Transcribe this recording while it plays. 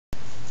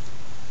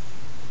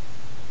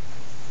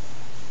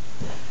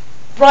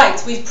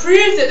Right, we've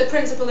proved that the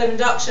principle of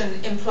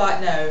induction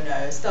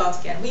implies... start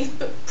again. We've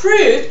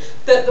proved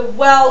that the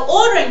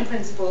well-ordering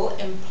principle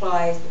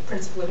implies the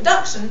principle of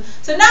induction.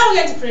 So now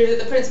we're going to prove that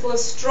the principle of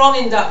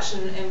strong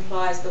induction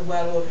implies the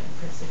well-ordering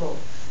principle.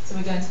 So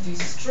we're going to do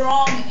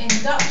strong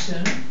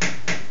induction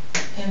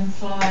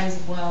implies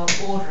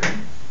well-ordering.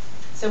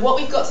 So what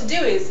we've got to do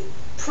is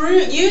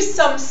use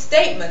some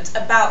statement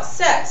about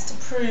sets to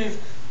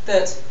prove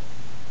that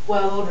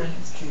well-ordering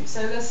is true.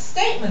 So the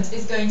statement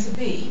is going to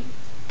be,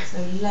 so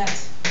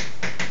let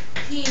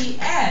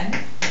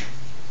Pn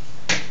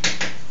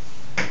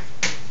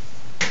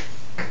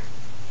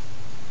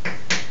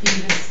be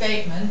the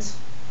statement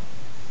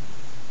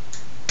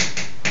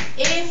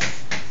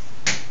if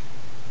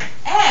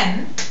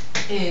n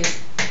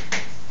is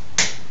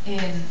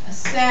in a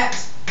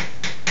set,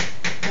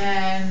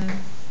 then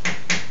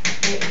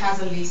it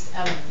has a least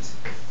element.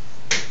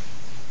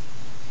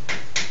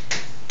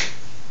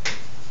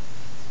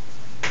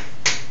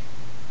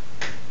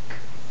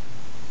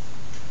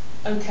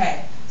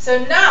 Okay,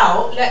 so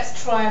now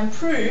let's try and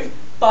prove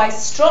by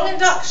strong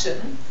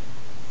induction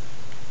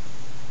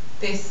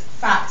this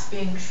fact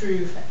being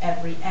true for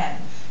every n.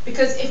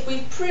 Because if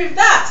we prove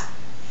that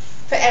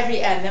for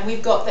every n, then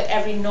we've got that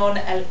every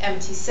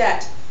non-empty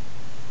set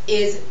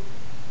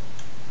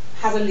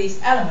has a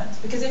least element.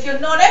 Because if you're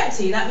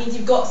non-empty, that means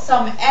you've got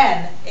some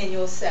n in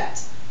your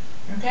set.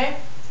 Okay?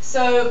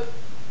 So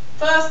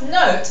first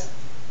note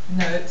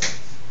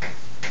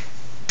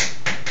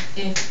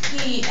if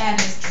Pn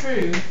is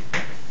true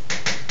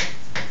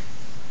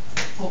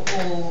for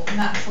all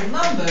natural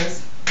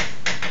numbers,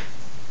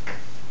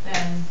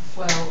 then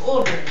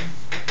well-ordering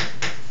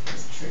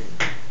is true.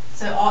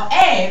 So our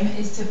aim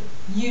is to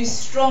use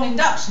strong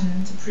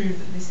induction to prove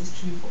that this is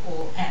true for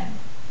all n.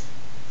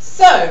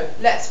 So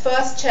let's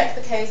first check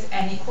the case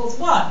n equals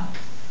 1.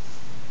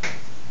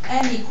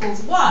 N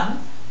equals 1,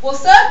 well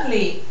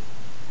certainly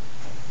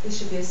this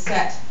should be a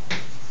set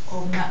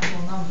of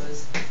natural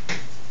numbers.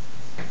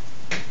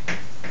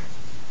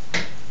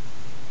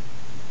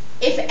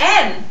 If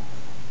n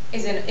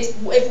is in,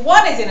 if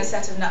 1 is in a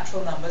set of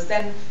natural numbers,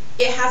 then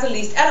it has a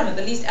least element.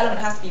 The least element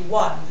has to be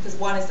 1, because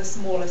 1 is the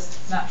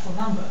smallest natural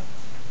number.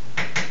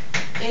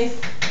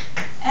 If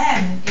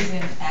n is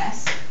in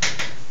S,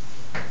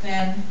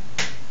 then,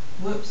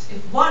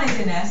 if 1 is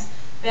in S,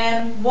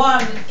 then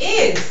 1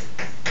 is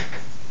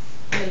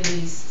the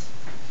least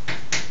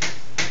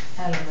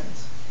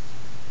element.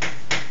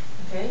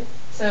 Okay?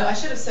 So I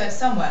should have said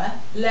somewhere,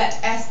 let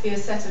S be a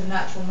set of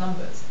natural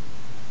numbers.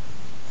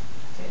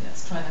 Okay,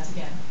 let's try that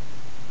again.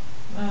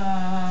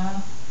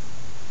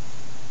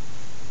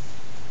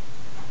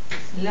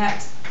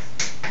 Let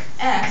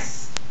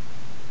S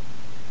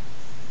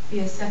be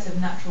a set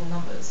of natural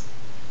numbers.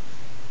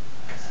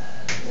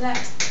 Let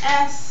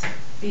S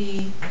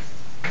be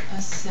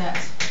a set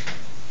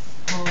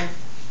of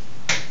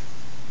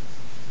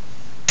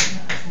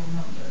natural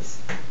numbers.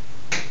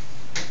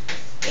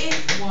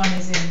 If 1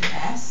 is in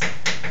S,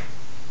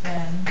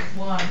 then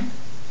 1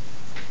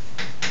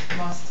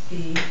 must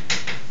be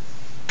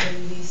the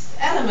least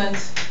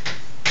element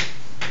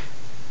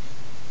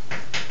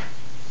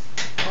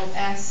of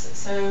S,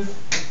 so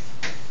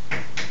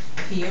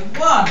P of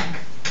 1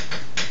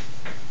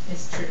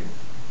 is true.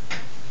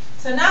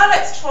 So now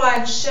let's try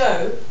and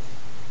show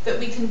that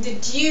we can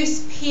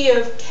deduce P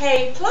of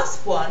k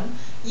plus 1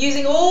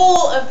 using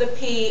all of the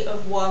P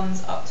of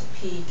 1s up to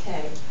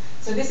pk.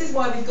 So this is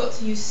why we've got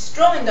to use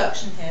strong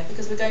induction here,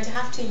 because we're going to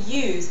have to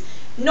use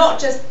not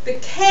just the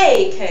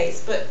k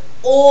case, but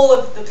all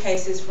of the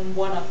cases from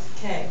 1 up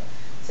to k.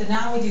 So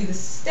now we do the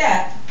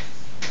step.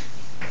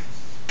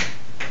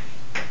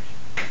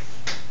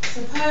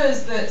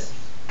 Suppose that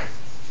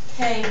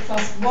k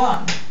plus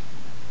 1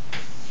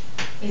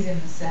 is in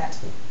the set.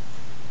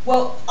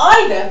 Well,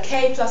 either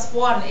k plus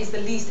 1 is the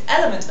least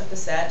element of the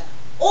set,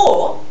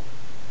 or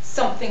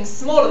something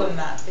smaller than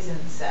that is in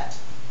the set.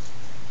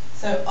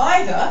 So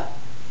either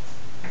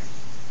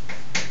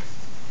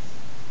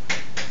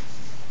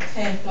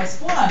k plus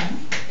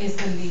 1 is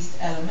the least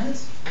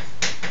element,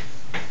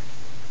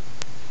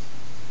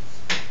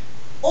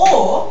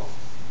 or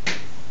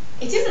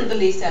it isn't the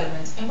least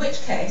element, in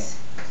which case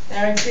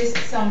there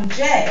exists some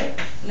j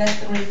less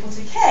than or equal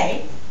to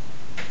k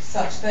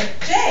such that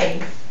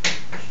j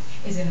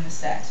is in the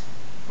set,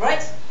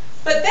 right?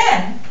 But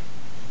then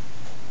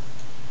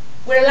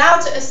we're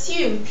allowed to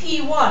assume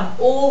P1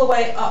 all the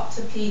way up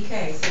to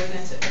pk, so we're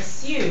going to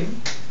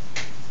assume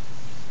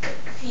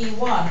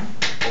P1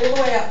 all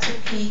the way up to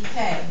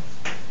pk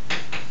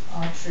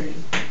are true.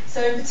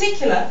 So in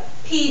particular,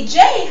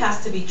 Pj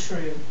has to be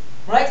true,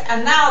 right?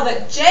 And now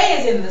that j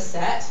is in the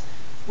set,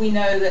 we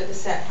know that the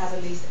set has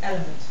a least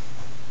element.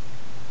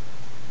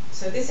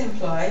 So this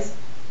implies,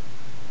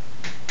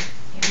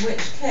 in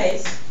which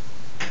case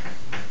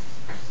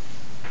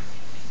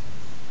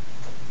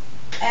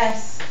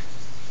S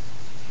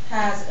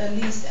has a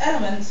least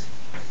element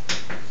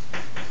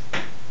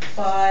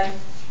by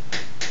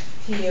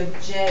P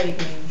of j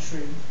being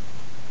true.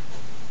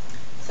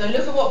 So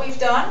look at what we've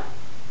done.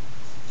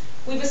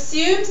 We've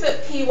assumed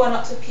that P1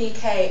 up to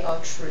Pk are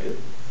true,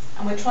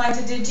 and we're trying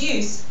to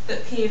deduce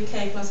that P of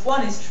k plus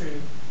 1 is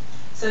true.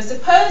 So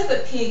suppose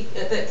that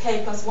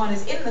k plus 1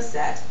 is in the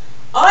set,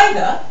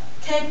 either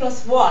k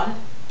plus 1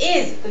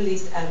 is the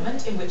least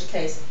element, in which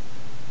case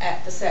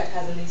the set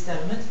has a least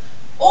element,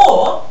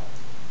 or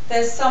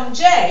there's some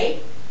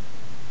j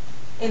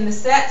in the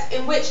set,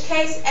 in which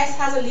case S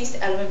has a least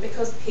element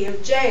because P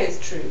of j is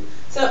true.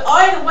 So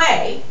either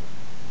way,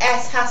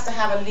 S has to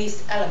have a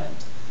least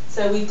element.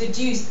 So we've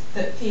deduced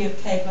that P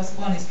of k plus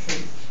 1 is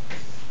true.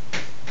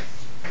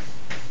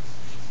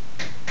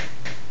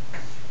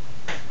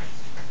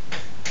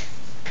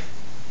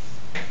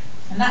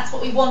 And that's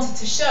what we wanted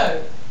to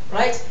show,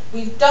 right?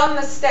 We've done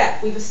the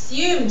step. We've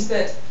assumed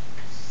that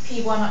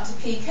P1 up to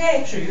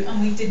Pk are true,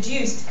 and we've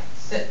deduced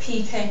that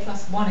Pk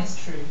plus 1 is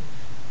true.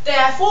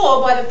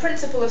 Therefore, by the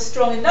principle of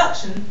strong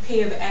induction,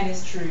 P of n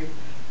is true.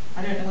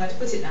 I don't know where to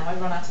put it now.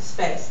 I've run out of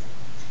space.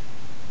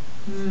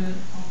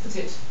 I'll put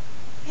it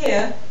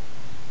here.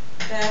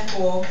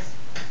 Therefore,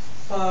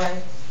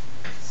 by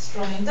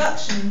strong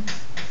induction,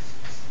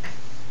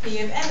 P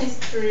of n is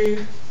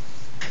true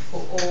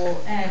for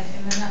all n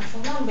in the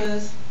natural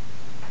numbers.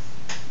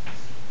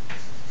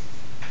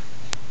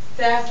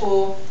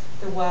 Therefore,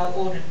 the well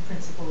ordering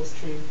principle is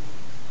true.